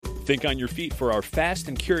Think on your feet for our Fast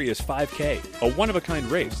and Curious 5K, a one-of-a-kind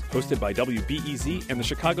race hosted by WBEZ and the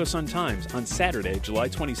Chicago Sun-Times on Saturday, July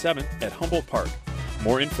 27th at Humboldt Park.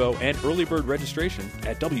 More info and early bird registration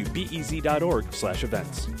at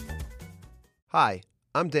wbez.org/events. Hi,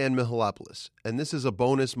 I'm Dan Mihalopoulos, and this is a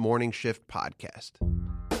bonus Morning Shift podcast.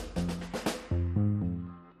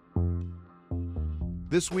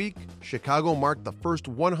 This week, Chicago marked the first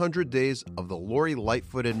 100 days of the Lori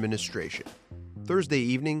Lightfoot administration. Thursday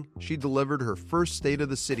evening, she delivered her first State of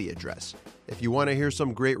the City address. If you want to hear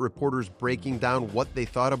some great reporters breaking down what they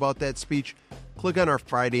thought about that speech, click on our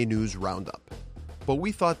Friday News Roundup. But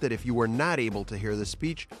we thought that if you were not able to hear the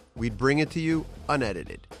speech, we'd bring it to you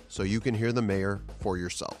unedited, so you can hear the mayor for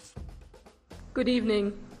yourself. Good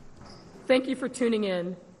evening. Thank you for tuning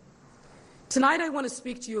in. Tonight I want to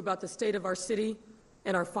speak to you about the state of our city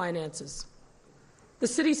and our finances. The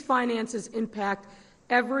city's finances impact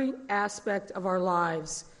every aspect of our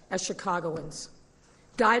lives as Chicagoans,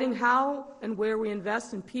 guiding how and where we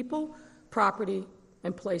invest in people, property,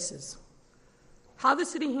 and places. How the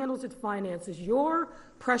city handles its finances, your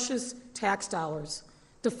precious tax dollars,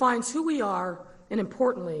 defines who we are and,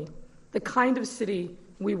 importantly, the kind of city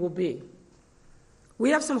we will be. We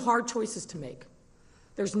have some hard choices to make.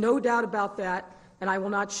 There's no doubt about that, and I will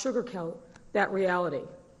not sugarcoat that reality.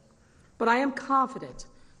 But I am confident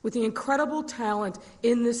with the incredible talent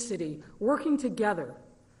in this city working together,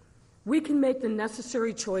 we can make the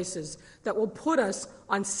necessary choices that will put us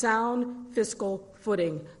on sound fiscal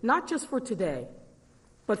footing, not just for today,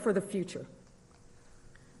 but for the future.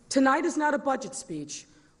 Tonight is not a budget speech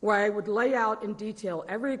where I would lay out in detail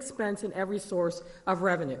every expense and every source of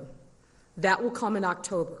revenue. That will come in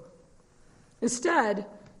October. Instead,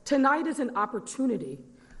 tonight is an opportunity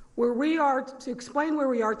where we are to explain where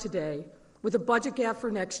we are today with a budget gap for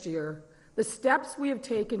next year, the steps we have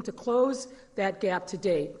taken to close that gap to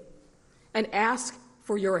date, and ask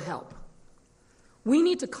for your help. We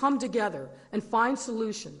need to come together and find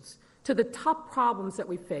solutions to the tough problems that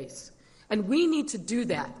we face, and we need to do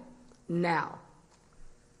that now.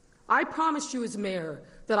 I promised you as mayor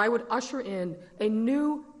that I would usher in a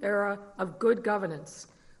new era of good governance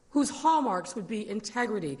whose hallmarks would be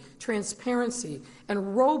integrity, transparency,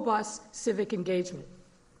 and robust civic engagement.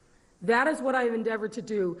 That is what I have endeavored to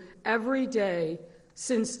do every day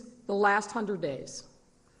since the last 100 days,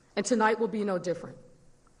 and tonight will be no different.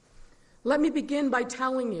 Let me begin by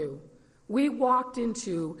telling you we walked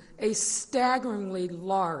into a staggeringly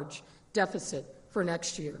large deficit for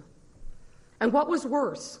next year. And what was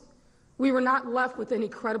worse, we were not left with any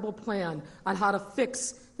credible plan on how to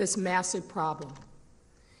fix this massive problem.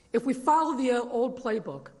 If we followed the old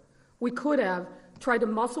playbook, we could have tried to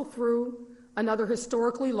muscle through another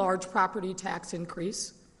historically large property tax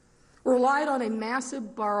increase, relied on a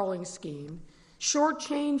massive borrowing scheme,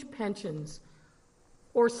 shortchanged pensions,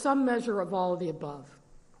 or some measure of all of the above.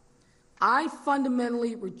 I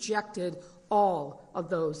fundamentally rejected all of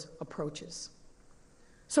those approaches.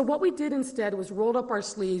 So what we did instead was rolled up our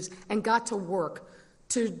sleeves and got to work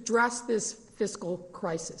to address this fiscal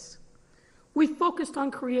crisis. We focused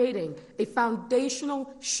on creating a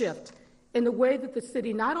foundational shift in the way that the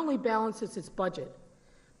city not only balances its budget,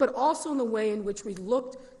 but also in the way in which we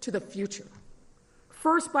looked to the future.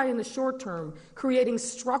 First, by in the short term, creating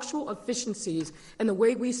structural efficiencies in the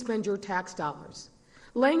way we spend your tax dollars,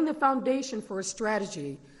 laying the foundation for a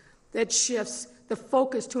strategy that shifts the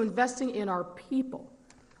focus to investing in our people,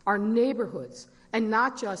 our neighborhoods, and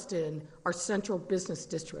not just in our central business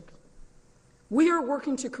district. We are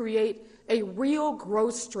working to create a real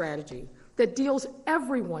growth strategy that deals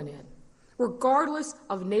everyone in, regardless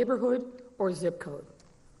of neighborhood or zip code.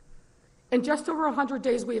 In just over 100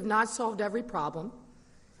 days, we have not solved every problem,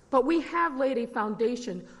 but we have laid a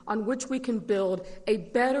foundation on which we can build a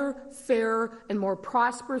better, fairer, and more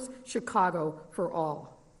prosperous Chicago for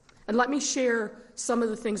all. And let me share some of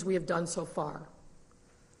the things we have done so far.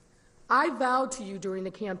 I vowed to you during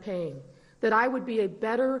the campaign that I would be a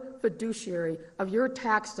better fiduciary of your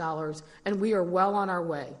tax dollars, and we are well on our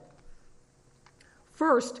way.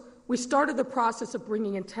 First, we started the process of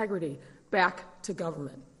bringing integrity back to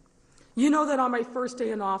government. You know that on my first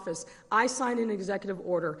day in office, I signed an executive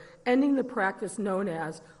order ending the practice known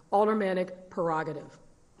as aldermanic prerogative.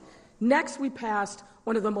 Next, we passed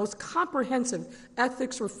one of the most comprehensive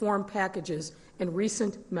ethics reform packages in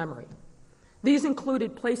recent memory. These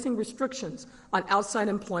included placing restrictions on outside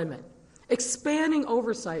employment, expanding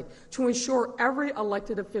oversight to ensure every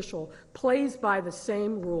elected official plays by the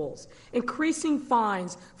same rules, increasing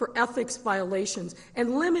fines for ethics violations,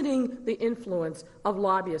 and limiting the influence of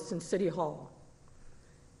lobbyists in City Hall.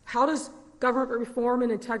 How does government reform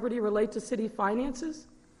and integrity relate to city finances?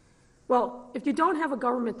 Well, if you don't have a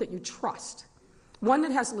government that you trust, one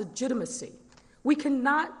that has legitimacy, we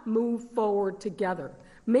cannot move forward together,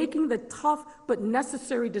 making the tough but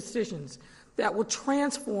necessary decisions that will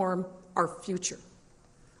transform our future.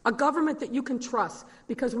 A government that you can trust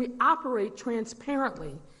because we operate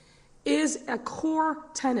transparently is a core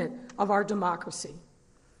tenet of our democracy.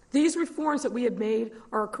 These reforms that we have made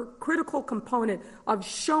are a critical component of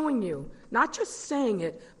showing you, not just saying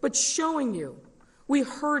it, but showing you, we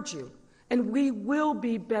heard you, and we will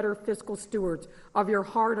be better fiscal stewards of your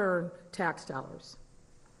hard-earned tax dollars.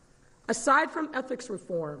 Aside from ethics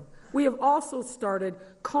reform, we have also started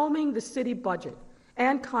combing the city budget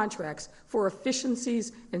and contracts for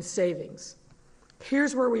efficiencies and savings.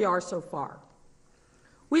 Here's where we are so far.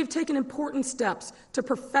 We have taken important steps to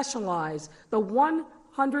professionalize the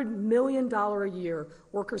 $100 million a year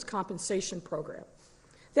workers' compensation program.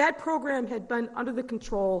 That program had been under the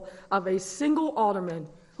control of a single alderman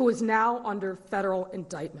who is now under federal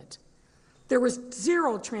indictment. There was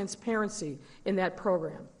zero transparency in that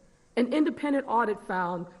program. An independent audit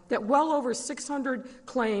found that well over 600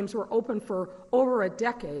 claims were open for over a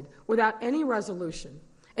decade without any resolution.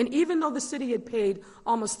 And even though the city had paid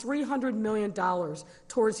almost $300 million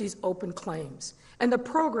towards these open claims, and the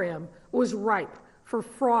program was ripe for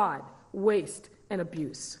fraud, waste, and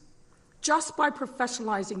abuse. Just by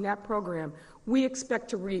professionalizing that program, we expect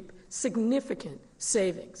to reap significant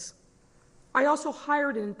savings. I also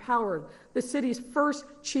hired and empowered the city's first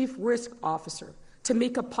chief risk officer,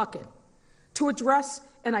 Tamika Puckett, to address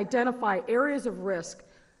and identify areas of risk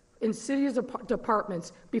in cities'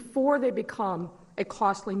 departments before they become a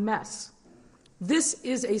costly mess. This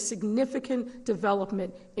is a significant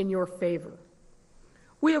development in your favor.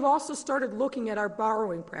 We have also started looking at our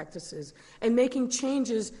borrowing practices and making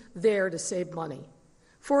changes there to save money.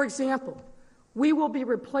 For example, we will be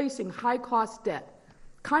replacing high-cost debt,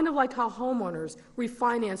 kind of like how homeowners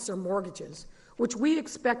refinance their mortgages, which we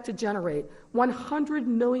expect to generate $100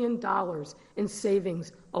 million in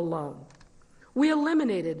savings alone. We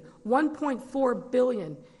eliminated $1.4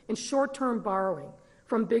 billion in short-term borrowing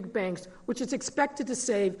from big banks, which is expected to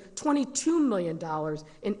save $22 million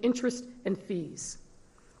in interest and fees.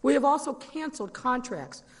 We have also canceled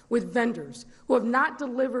contracts with vendors who have not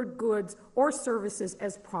delivered goods or services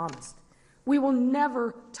as promised. We will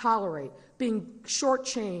never tolerate being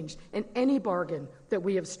shortchanged in any bargain that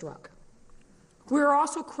we have struck. We are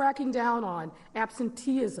also cracking down on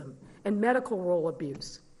absenteeism and medical roll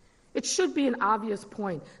abuse. It should be an obvious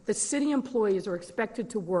point that city employees are expected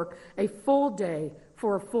to work a full day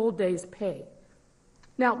for a full day's pay.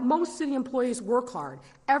 Now, most city employees work hard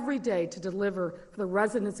every day to deliver for the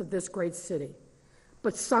residents of this great city,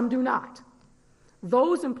 but some do not.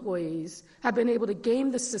 Those employees have been able to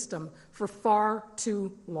game the system for far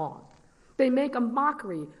too long. They make a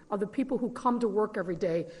mockery of the people who come to work every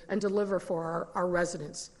day and deliver for our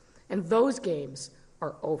residents, and those games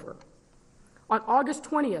are over. On August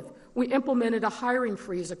 20th, we implemented a hiring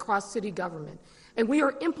freeze across city government, and we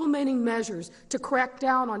are implementing measures to crack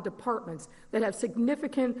down on departments that have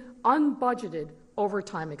significant unbudgeted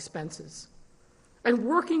overtime expenses. And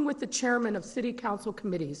working with the chairman of city council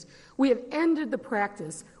committees, we have ended the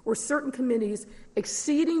practice where certain committees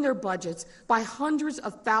exceeding their budgets by hundreds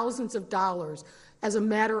of thousands of dollars as a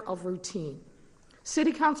matter of routine.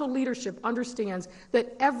 City council leadership understands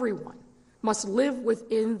that everyone must live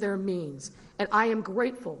within their means, and I am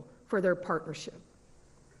grateful for their partnership.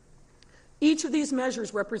 Each of these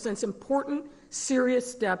measures represents important,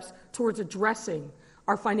 serious steps towards addressing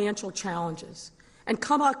our financial challenges. And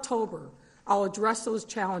come October, I'll address those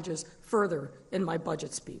challenges further in my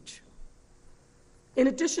budget speech. In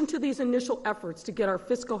addition to these initial efforts to get our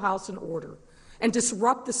fiscal house in order and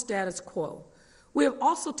disrupt the status quo, we have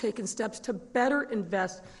also taken steps to better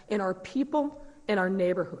invest in our people and our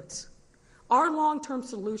neighborhoods. Our long-term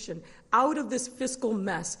solution out of this fiscal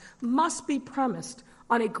mess must be premised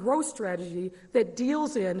on a growth strategy that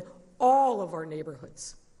deals in all of our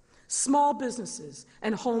neighborhoods. Small businesses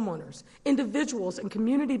and homeowners, individuals and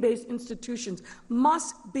community-based institutions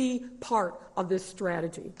must be part of this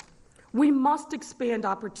strategy. We must expand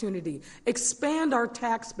opportunity, expand our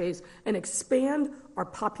tax base, and expand our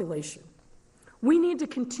population. We need to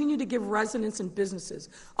continue to give residents and businesses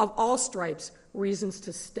of all stripes reasons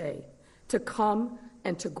to stay, to come,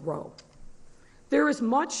 and to grow. There is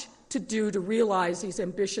much to do to realize these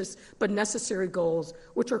ambitious but necessary goals,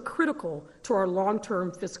 which are critical to our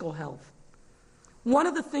long-term fiscal health. One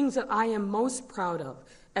of the things that I am most proud of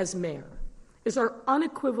as mayor is our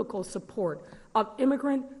unequivocal support of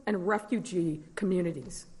immigrant and refugee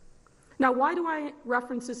communities. Now, why do I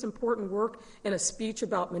reference this important work in a speech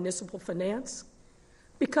about municipal finance?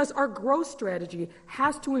 because our growth strategy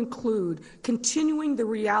has to include continuing the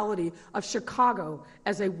reality of Chicago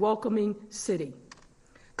as a welcoming city.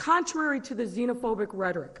 Contrary to the xenophobic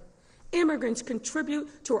rhetoric, immigrants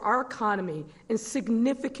contribute to our economy in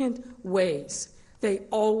significant ways. They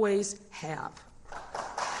always have.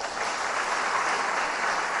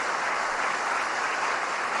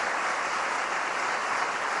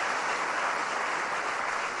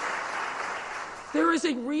 There is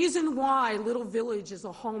a reason why Little Village is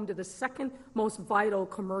a home to the second most vital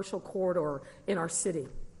commercial corridor in our city.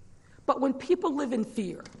 But when people live in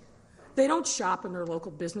fear, they don't shop in their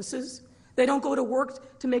local businesses. They don't go to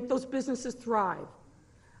work to make those businesses thrive.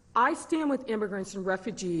 I stand with immigrants and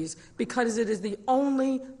refugees because it is the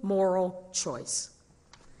only moral choice.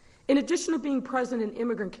 In addition to being present in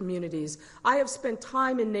immigrant communities, I have spent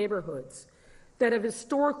time in neighborhoods that have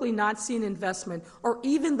historically not seen investment or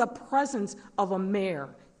even the presence of a mayor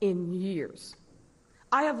in years.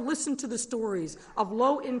 I have listened to the stories of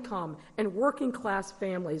low-income and working-class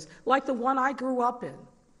families like the one I grew up in,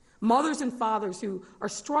 mothers and fathers who are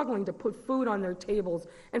struggling to put food on their tables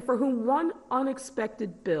and for whom one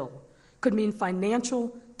unexpected bill could mean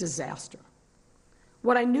financial disaster.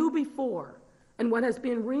 What I knew before and what has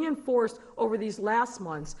been reinforced over these last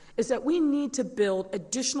months is that we need to build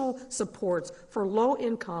additional supports for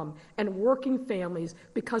low-income and working families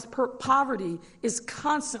because poverty is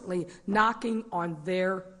constantly knocking on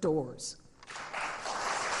their doors.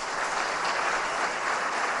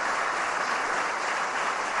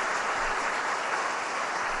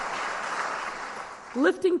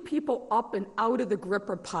 Lifting people up and out of the grip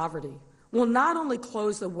of poverty will not only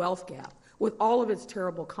close the wealth gap with all of its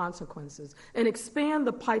terrible consequences and expand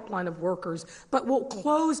the pipeline of workers, but will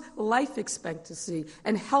close life expectancy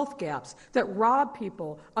and health gaps that rob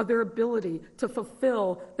people of their ability to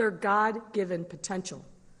fulfill their God-given potential.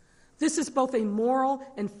 This is both a moral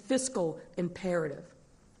and fiscal imperative.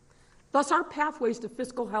 Thus, our pathways to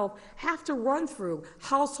fiscal health have to run through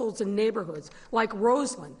households and neighborhoods like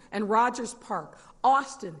Roseland and Rogers Park,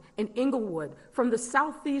 Austin and Inglewood, from the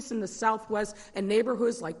southeast and the southwest, and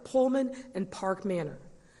neighborhoods like Pullman and Park Manor.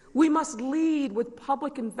 We must lead with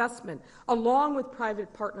public investment along with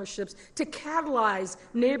private partnerships to catalyze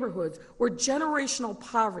neighborhoods where generational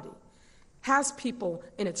poverty has people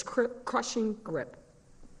in its crushing grip.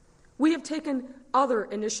 We have taken other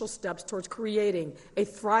initial steps towards creating a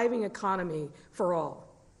thriving economy for all.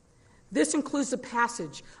 This includes the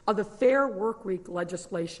passage of the Fair Workweek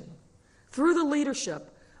legislation. Through the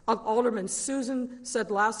leadership of Alderman Susan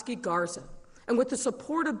Sadlowski Garza, and with the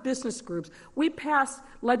support of business groups, we passed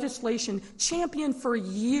legislation championed for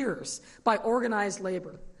years by organized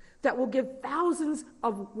labor that will give thousands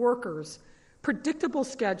of workers predictable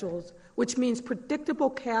schedules, which means predictable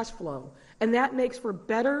cash flow, and that makes for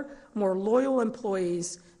better, more loyal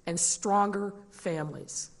employees and stronger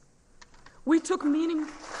families. We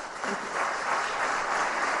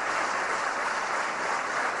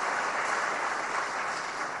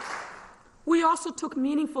also took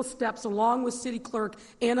meaningful steps along with City Clerk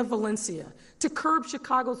Anna Valencia to curb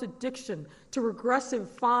Chicago's addiction to regressive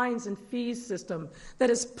fines and fees system that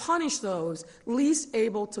has punished those least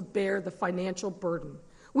able to bear the financial burden.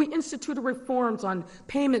 We instituted reforms on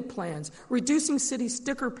payment plans, reducing city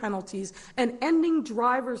sticker penalties, and ending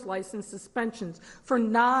driver's license suspensions for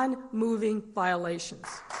non-moving violations.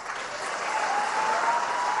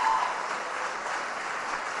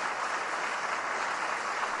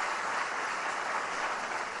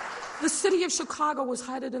 The city of Chicago was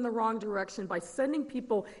headed in the wrong direction by sending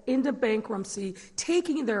people into bankruptcy,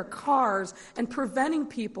 taking their cars, and preventing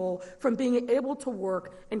people from being able to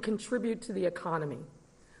work and contribute to the economy.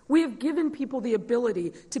 We have given people the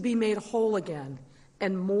ability to be made whole again,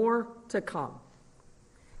 and more to come.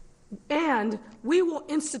 And we will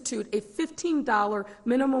institute a $15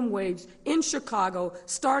 minimum wage in Chicago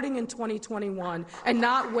starting in 2021 and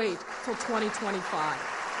not wait till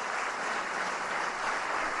 2025.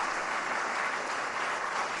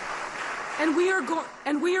 And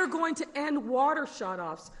we are going to end water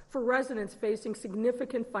shutoffs for residents facing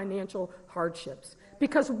significant financial hardships,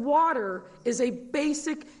 because water is a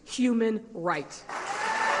basic human right.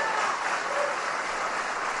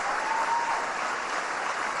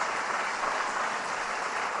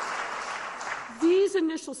 These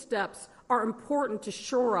initial steps are important to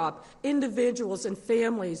shore up individuals and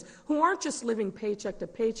families who aren't just living paycheck to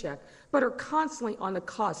paycheck, but are constantly on the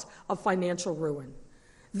cusp of financial ruin.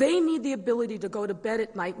 They need the ability to go to bed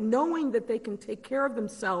at night knowing that they can take care of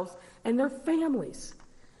themselves and their families.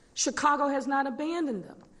 Chicago has not abandoned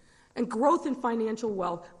them, and growth in financial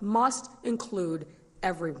wealth must include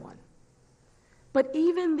everyone. But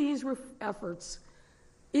even these efforts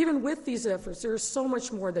Even with these efforts, there is so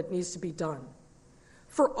much more that needs to be done.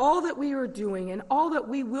 For all that we are doing and all that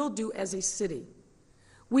we will do as a city,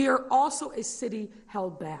 we are also a city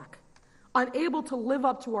held back, unable to live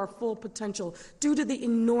up to our full potential due to the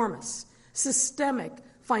enormous, systemic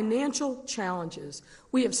financial challenges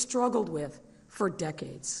we have struggled with for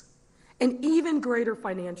decades, and even greater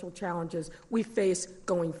financial challenges we face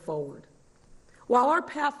going forward. While our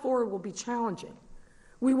path forward will be challenging,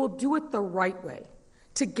 we will do it the right way,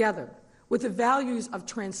 together, with the values of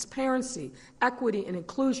transparency, equity, and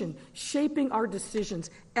inclusion shaping our decisions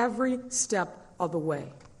every step of the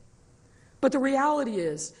way. But the reality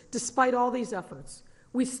is, despite all these efforts,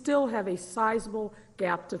 we still have a sizable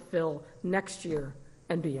gap to fill next year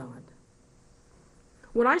and beyond.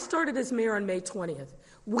 When I started as mayor on May 20th,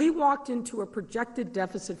 we walked into a projected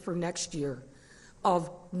deficit for next year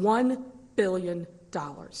of $1 billion.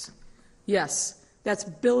 Yes, that's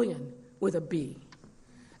billion with a B.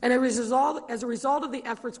 And as a result of the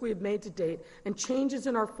efforts we have made to date and changes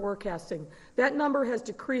in our forecasting, that number has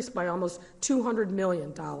decreased by almost $200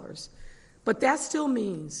 million. But that still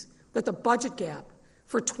means that the budget gap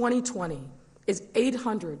for 2020 is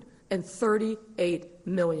 $838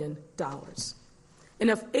 million. And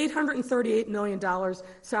if $838 million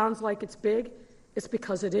sounds like it's big, it's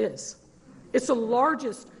because it is. It's the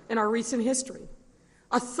largest in our recent history.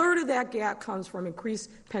 A third of that gap comes from increased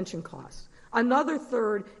pension costs. Another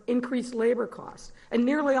third, increased labor costs. And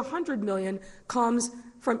nearly $100 million comes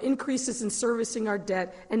from increases in servicing our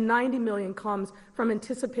debt, and $90 million comes from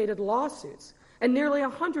anticipated lawsuits. And nearly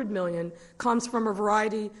 $100 million comes from a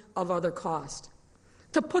variety of other costs.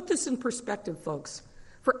 To put this in perspective, folks,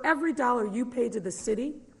 for every dollar you pay to the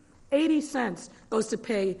city, 80 cents goes to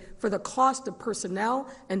pay for the cost of personnel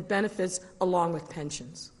and benefits along with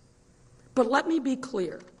pensions. But let me be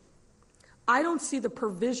clear. I don't see the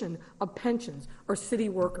provision of pensions or city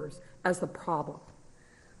workers as the problem.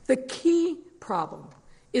 The key problem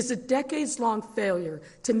is the decades-long failure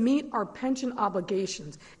to meet our pension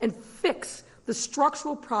obligations and fix the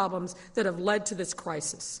structural problems that have led to this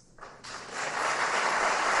crisis.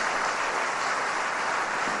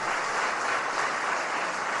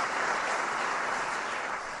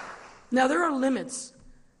 Now, there are limits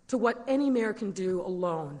to what any mayor can do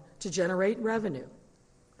alone to generate revenue.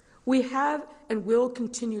 We have and will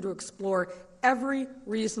continue to explore every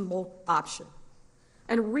reasonable option.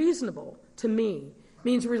 And reasonable, to me,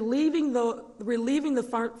 means relieving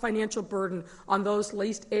the financial burden on those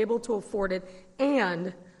least able to afford it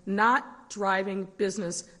and not driving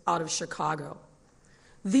business out of Chicago.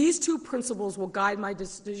 These two principles will guide my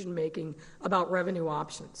decision-making about revenue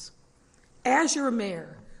options. As your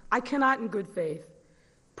mayor, I cannot in good faith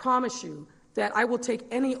promise you that I will take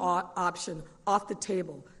any option off the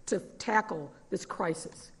table to tackle this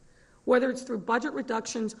crisis, whether it's through budget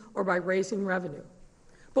reductions or by raising revenue.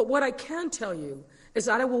 But what I can tell you is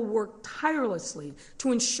that I will work tirelessly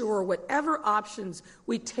to ensure whatever options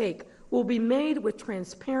we take will be made with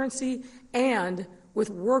transparency and with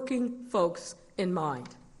working folks in mind.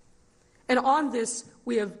 And on this,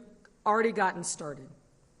 we have already gotten started.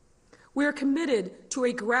 We are committed to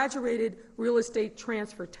a graduated real estate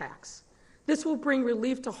transfer tax. This will bring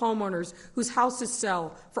relief to homeowners whose houses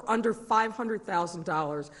sell for under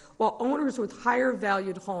 $500,000, while owners with higher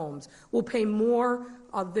valued homes will pay more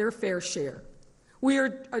of their fair share. We are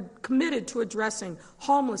committed to addressing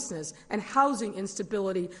homelessness and housing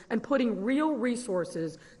instability and putting real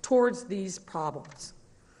resources towards these problems.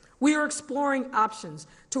 We are exploring options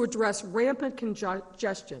to address rampant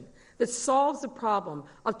congestion that solves the problem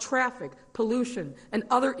of traffic, pollution, and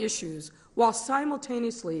other issues while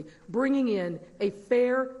simultaneously bringing in a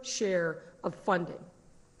fair share of funding.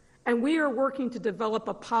 And we are working to develop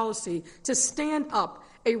a policy to stand up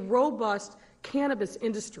a robust cannabis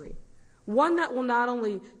industry, one that will not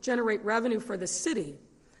only generate revenue for the city,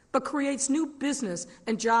 but creates new business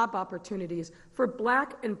and job opportunities for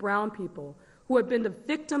Black and brown people who have been the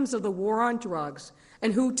victims of the war on drugs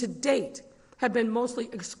and who, to date, have been mostly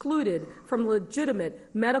excluded from legitimate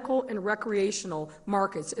medical and recreational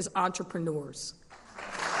markets as entrepreneurs.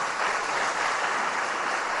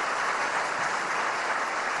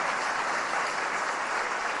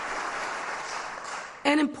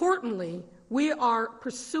 And importantly, we are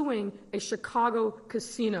pursuing a Chicago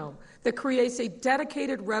casino that creates a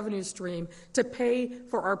dedicated revenue stream to pay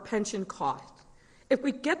for our pension costs. If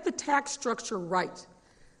we get the tax structure right,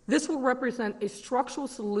 this will represent a structural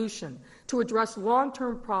solution to address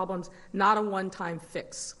long-term problems, not a one-time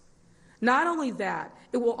fix. Not only that,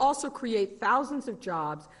 it will also create thousands of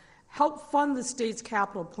jobs, help fund the state's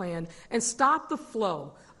capital plan, and stop the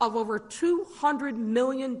flow of over $200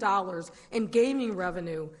 million in gaming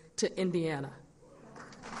revenue to Indiana.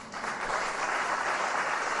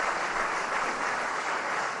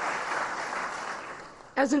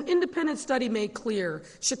 As an independent study made clear,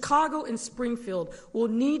 Chicago and Springfield will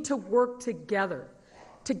need to work together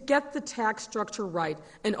to get the tax structure right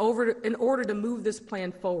in order to move this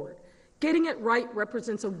plan forward. Getting it right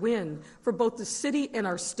represents a win for both the city and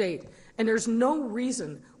our state, and there's no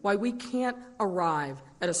reason why we can't arrive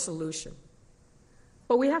at a solution.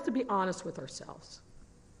 But we have to be honest with ourselves.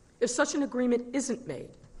 If such an agreement isn't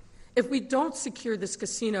made, if we don't secure this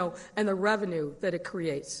casino and the revenue that it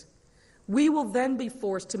creates, we will then be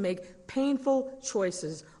forced to make painful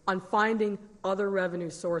choices on finding other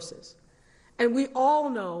revenue sources. And we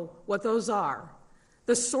all know what those are,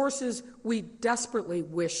 the sources we desperately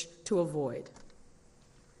wish to avoid.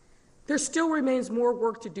 There still remains more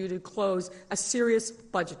work to do to close a serious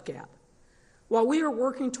budget gap. While we are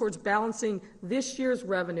working towards balancing this year's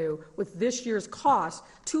revenue with this year's costs,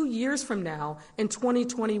 2 years from now, in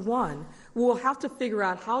 2021, we will have to figure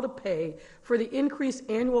out how to pay for the increased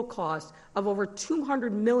annual cost of over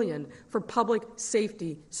 $200 million for public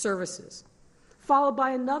safety services, followed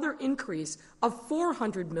by another increase of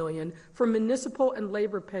 $400 million for municipal and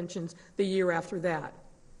labor pensions the year after that.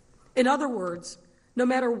 In other words, no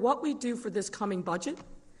matter what we do for this coming budget,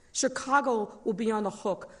 Chicago will be on the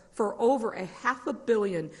hook for over $500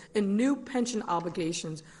 million in new pension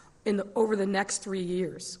obligations over the next 3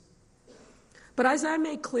 years. But as I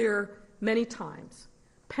made clear many times,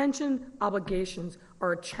 pension obligations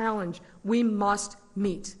are a challenge we must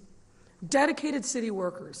meet. Dedicated city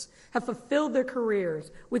workers have fulfilled their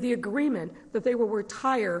careers with the agreement that they will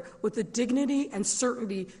retire with the dignity and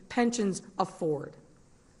certainty pensions afford.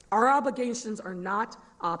 Our obligations are not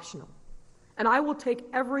optional, and I will take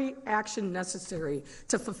every action necessary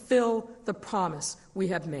to fulfill the promise we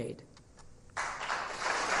have made.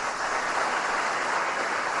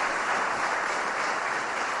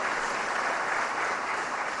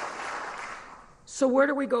 So where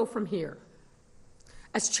do we go from here?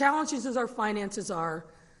 As challenging as our finances are,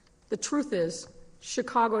 the truth is,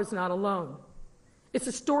 Chicago is not alone. It's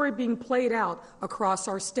a story being played out across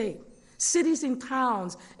our state. Cities and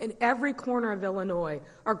towns in every corner of Illinois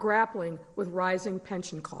are grappling with rising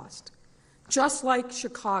pension costs. Just like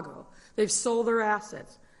Chicago, they've sold their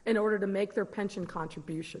assets in order to make their pension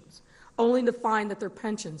contributions, only to find that their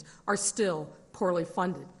pensions are still poorly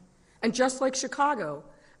funded. And just like Chicago,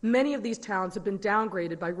 many of these towns have been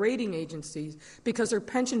downgraded by rating agencies because their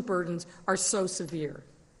pension burdens are so severe.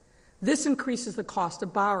 This increases the cost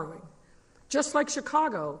of borrowing. Just like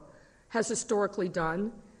Chicago has historically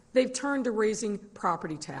done, they've turned to raising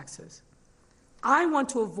property taxes. I want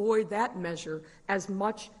to avoid that measure as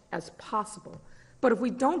much as possible. But if we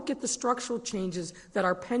don't get the structural changes that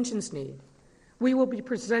our pensions need, we will be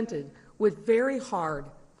presented with very hard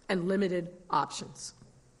and limited options.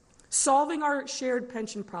 Solving our shared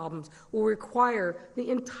pension problems will require the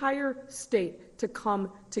entire state to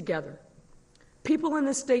come together. People in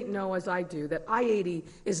the state know, as I do, that I-80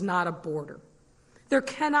 is not a border. There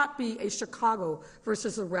cannot be a Chicago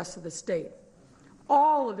versus the rest of the state.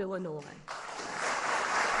 All of Illinois.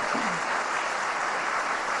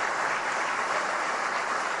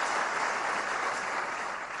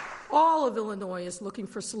 All of Illinois is looking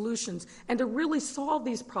for solutions, and to really solve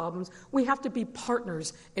these problems, we have to be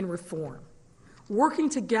partners in reform, working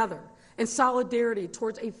together in solidarity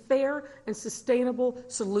towards a fair and sustainable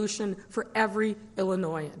solution for every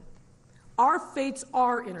Illinoisan. Our fates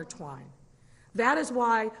are intertwined. That is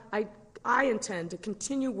why I intend to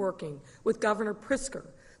continue working with Governor Pritzker,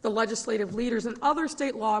 the legislative leaders, and other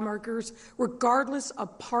state lawmakers, regardless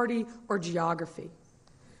of party or geography.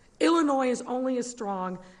 Illinois is only as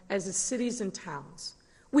strong as its cities and towns.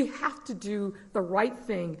 We have to do the right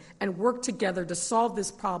thing and work together to solve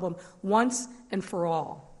this problem once and for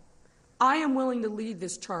all. I am willing to lead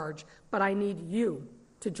this charge, but I need you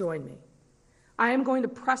to join me. I am going to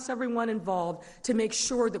press everyone involved to make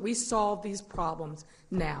sure that we solve these problems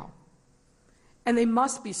now. And they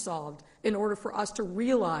must be solved in order for us to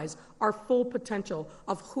realize our full potential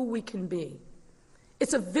of who we can be.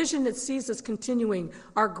 It's a vision that sees us continuing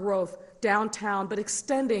our growth downtown, but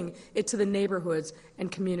extending it to the neighborhoods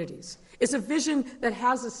and communities. It's a vision that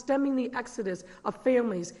has us stemming the exodus of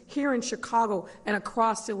families here in Chicago and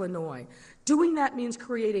across Illinois. Doing that means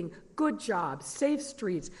creating good jobs, safe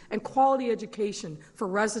streets, and quality education for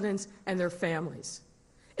residents and their families.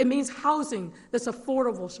 It means housing that's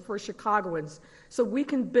affordable for Chicagoans so we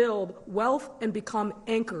can build wealth and become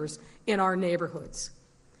anchors in our neighborhoods.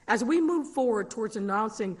 As we move forward towards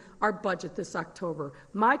announcing our budget this October,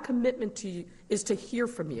 my commitment to you is to hear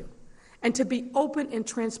from you and to be open and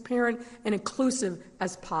transparent and inclusive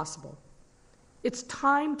as possible. It's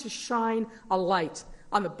time to shine a light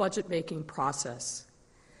on the budget-making process.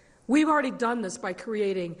 We've already done this by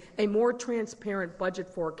creating a more transparent budget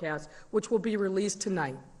forecast, which will be released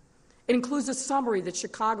tonight. It includes a summary that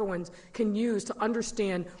Chicagoans can use to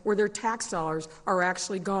understand where their tax dollars are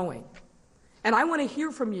actually going. And I want to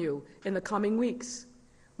hear from you in the coming weeks.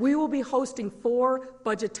 We will be hosting 4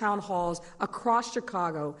 budget town halls across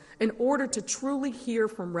Chicago in order to truly hear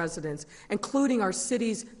from residents, including our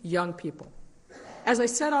city's young people. As I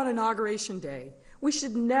said on Inauguration Day, we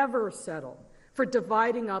should never settle for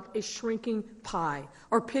dividing up a shrinking pie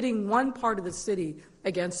or pitting one part of the city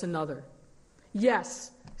against another.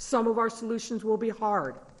 Yes, some of our solutions will be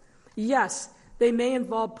hard. Yes, they may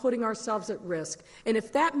involve putting ourselves at risk. And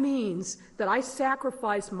if that means that I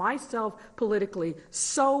sacrifice myself politically,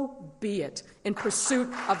 so be it, in pursuit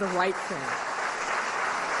of the right thing.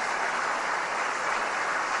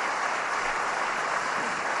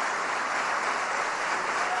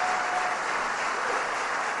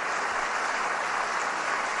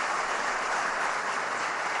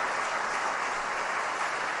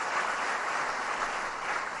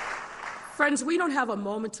 Friends, we don't have a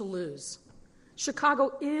moment to lose.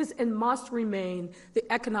 Chicago is and must remain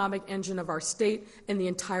the economic engine of our state and the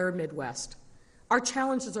entire Midwest. Our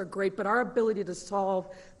challenges are great, but our ability to solve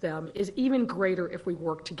them is even greater if we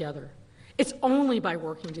work together. It's only by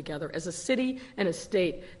working together as a city and a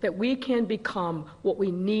state that we can become what we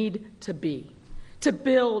need to be, to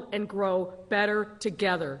build and grow better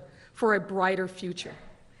together for a brighter future.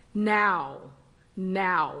 Now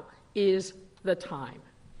is the time.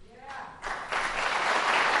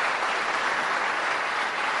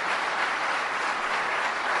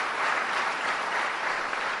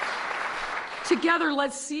 Together,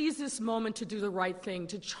 let's seize this moment to do the right thing,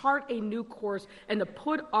 to chart a new course, and to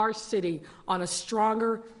put our city on a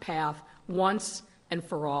stronger path once and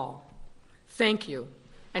for all. Thank you,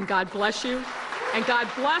 and God bless you, and God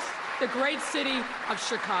bless the great city of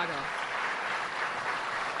Chicago.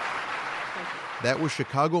 That was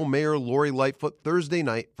Chicago Mayor Lori Lightfoot Thursday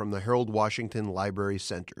night from the Harold Washington Library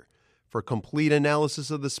Center. For complete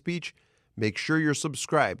analysis of the speech, make sure you're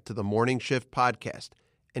subscribed to the Morning Shift podcast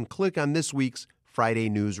and click on this week's Friday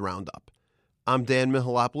News Roundup. I'm Dan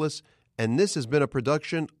Mihalopoulos, and this has been a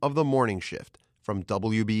production of The Morning Shift from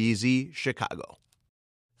WBEZ Chicago.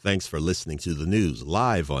 Thanks for listening to the news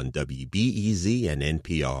live on WBEZ and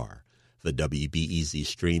NPR. The WBEZ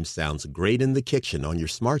stream sounds great in the kitchen on your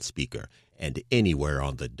smart speaker and anywhere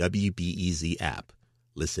on the WBEZ app.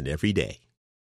 Listen every day.